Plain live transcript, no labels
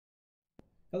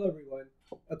Hello everyone.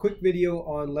 A quick video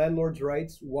on landlord's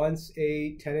rights once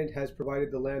a tenant has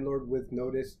provided the landlord with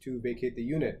notice to vacate the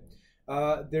unit.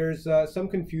 There's some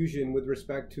confusion with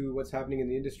respect to what's happening in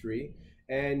the industry,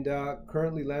 and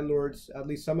currently landlords, at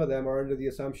least some of them, are under the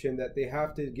assumption that they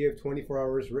have to give 24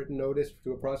 hours written notice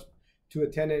to a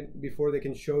tenant before they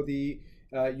can show the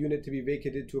unit to be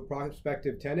vacated to a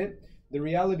prospective tenant. The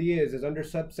reality is under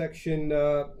subsection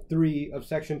 3 of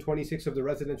section 26 of the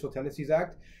Residential Tenancies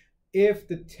Act, if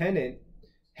the tenant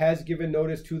has given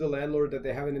notice to the landlord that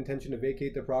they have an intention to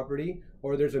vacate the property,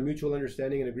 or there's a mutual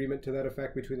understanding and agreement to that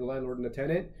effect between the landlord and the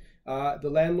tenant, the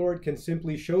landlord can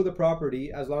simply show the property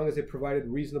as long as they provided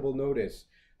reasonable notice.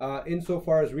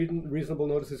 Insofar as reasonable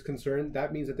notice is concerned,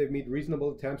 that means that they've made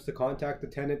reasonable attempts to contact the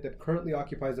tenant that currently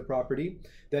occupies the property,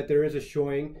 that there is a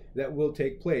showing that will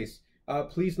take place.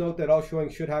 Please note that all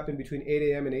showings should happen between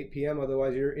 8 a.m. and 8 p.m.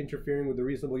 Otherwise, you're interfering with the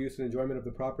reasonable use and enjoyment of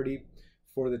the property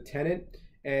for the tenant.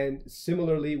 And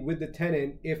similarly with the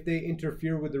tenant, if they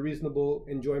interfere with the reasonable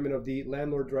enjoyment of the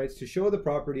landlord's rights to show the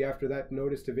property after that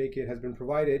notice to vacate has been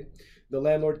provided, the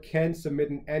landlord can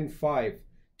submit an N5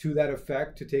 to that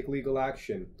effect to take legal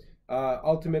action.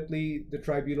 Ultimately, the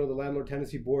tribunal, the Landlord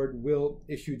Tenancy Board, will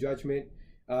issue judgment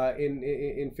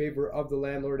in favor of the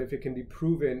landlord if it can be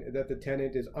proven that the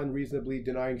tenant is unreasonably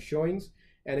denying showings.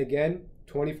 And again,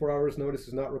 24 hours notice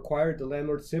is not required. The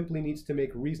landlord simply needs to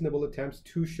make reasonable attempts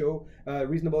to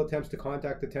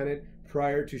contact the tenant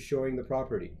prior to showing the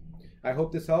property. I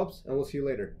hope this helps, and we'll see you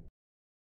later.